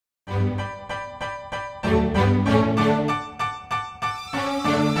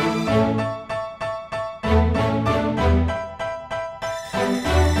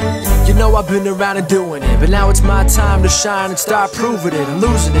I've been around and doing it, but now it's my time to shine and start proving it. I'm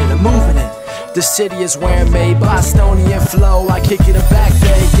losing it, I'm moving it. The city is where I'm made, Bostonian flow, I kick it a back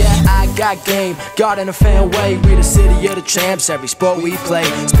day. Yeah, I got game, God in a fan way. We the city of the champs, every sport we play.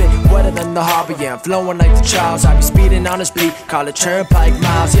 Spit wetter than the harbor, yeah, I'm flowing like the Charles. I be speeding on this beat, call it Turnpike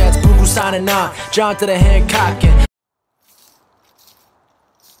Miles. Yeah, it's Buku signing on, John to the Hancock.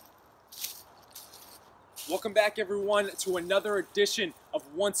 Welcome back, everyone, to another edition of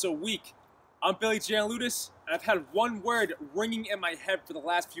Once a Week. I'm Billy Janlutis, and I've had one word ringing in my head for the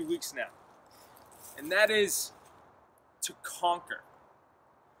last few weeks now, and that is to conquer.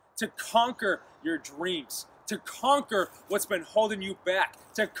 To conquer your dreams, to conquer what's been holding you back,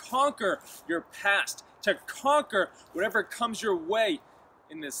 to conquer your past, to conquer whatever comes your way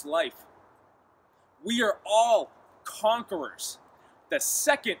in this life. We are all conquerors. The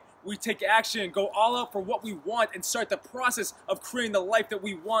second we take action and go all out for what we want and start the process of creating the life that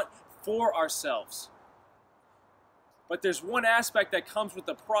we want for ourselves. But there's one aspect that comes with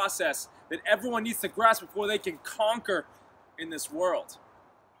the process that everyone needs to grasp before they can conquer in this world.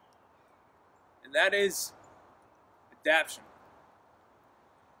 And that is adaption.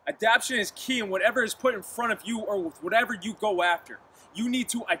 Adaption is key in whatever is put in front of you or with whatever you go after. You need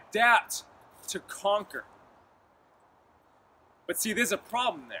to adapt to conquer. But see, there's a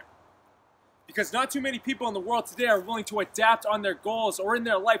problem there. Because not too many people in the world today are willing to adapt on their goals or in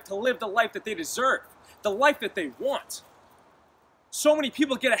their life to live the life that they deserve, the life that they want. So many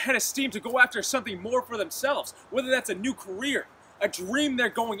people get ahead of steam to go after something more for themselves, whether that's a new career, a dream they're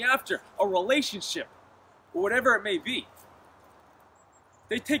going after, a relationship, or whatever it may be.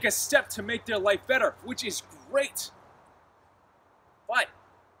 They take a step to make their life better, which is great. But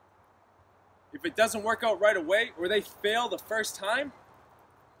if it doesn't work out right away, or they fail the first time,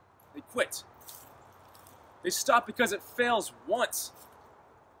 they quit. They stop because it fails once.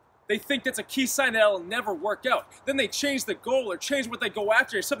 They think that's a key sign that it'll never work out. Then they change the goal or change what they go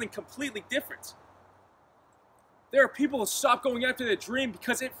after to something completely different. There are people who stop going after their dream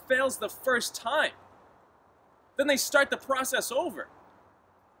because it fails the first time. Then they start the process over.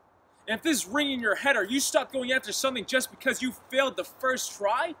 And if this is ringing in your head or you stop going after something just because you failed the first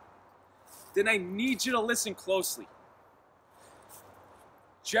try, then I need you to listen closely.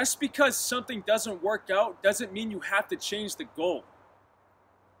 Just because something doesn't work out doesn't mean you have to change the goal.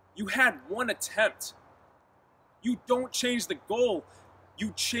 You had one attempt. You don't change the goal,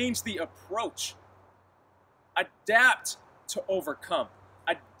 you change the approach. Adapt to overcome.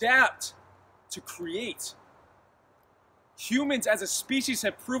 Adapt to create. Humans as a species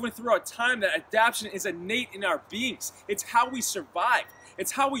have proven throughout time that adaptation is innate in our beings. It's how we survive.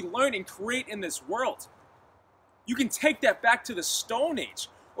 It's how we learn and create in this world. You can take that back to the Stone Age,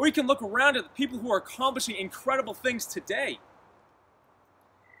 or you can look around at the people who are accomplishing incredible things today.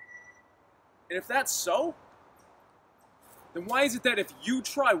 And if that's so, then why is it that if you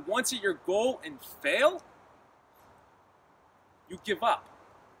try once at your goal and fail, you give up?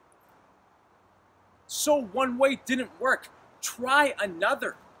 So one way didn't work. Try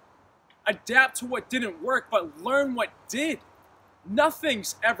another. Adapt to what didn't work, but learn what did.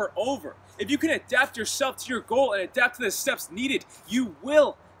 Nothing's ever over. If you can adapt yourself to your goal and adapt to the steps needed, you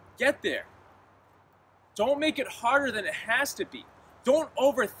will get there. Don't make it harder than it has to be. Don't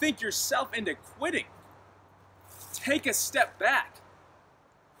overthink yourself into quitting. Take a step back.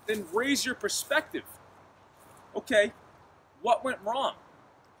 Then raise your perspective. Okay, what went wrong?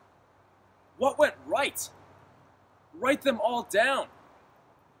 What went right? Write them all down.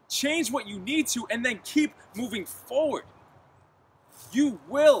 Change what you need to and then keep moving forward. You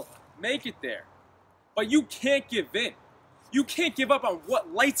will make it there, but you can't give in. You can't give up on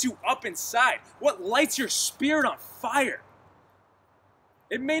what lights you up inside, what lights your spirit on fire.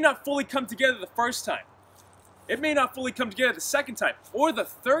 It may not fully come together the first time. It may not fully come together the second time or the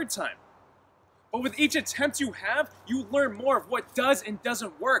third time. But with each attempt you have, you learn more of what does and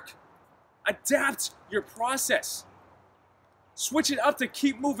doesn't work. Adapt your process. Switch it up to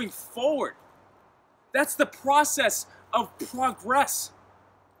keep moving forward. That's the process of progress.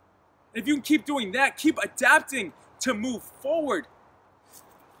 If you can keep doing that, keep adapting to move forward,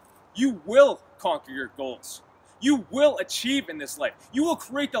 you will conquer your goals. You will achieve in this life. You will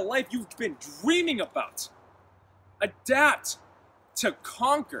create the life you've been dreaming about. Adapt to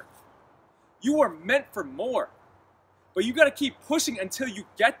conquer. You are meant for more, but you got to keep pushing until you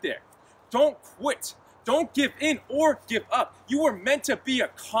get there. Don't quit. Don't give in or give up. You are meant to be a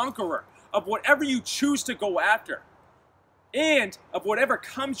conqueror of whatever you choose to go after and of whatever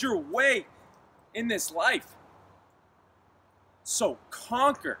comes your way in this life. So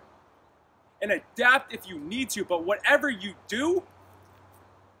conquer and adapt if you need to, but whatever you do,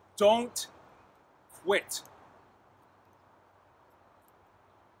 Don't quit.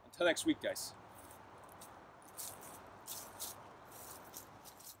 Until next week, guys.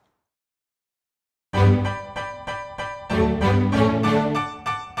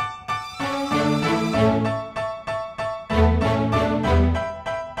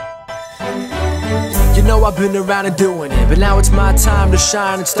 You know I've been around and doing it, but now it's my time to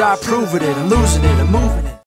shine and start proving it. I'm losing it, I'm moving it.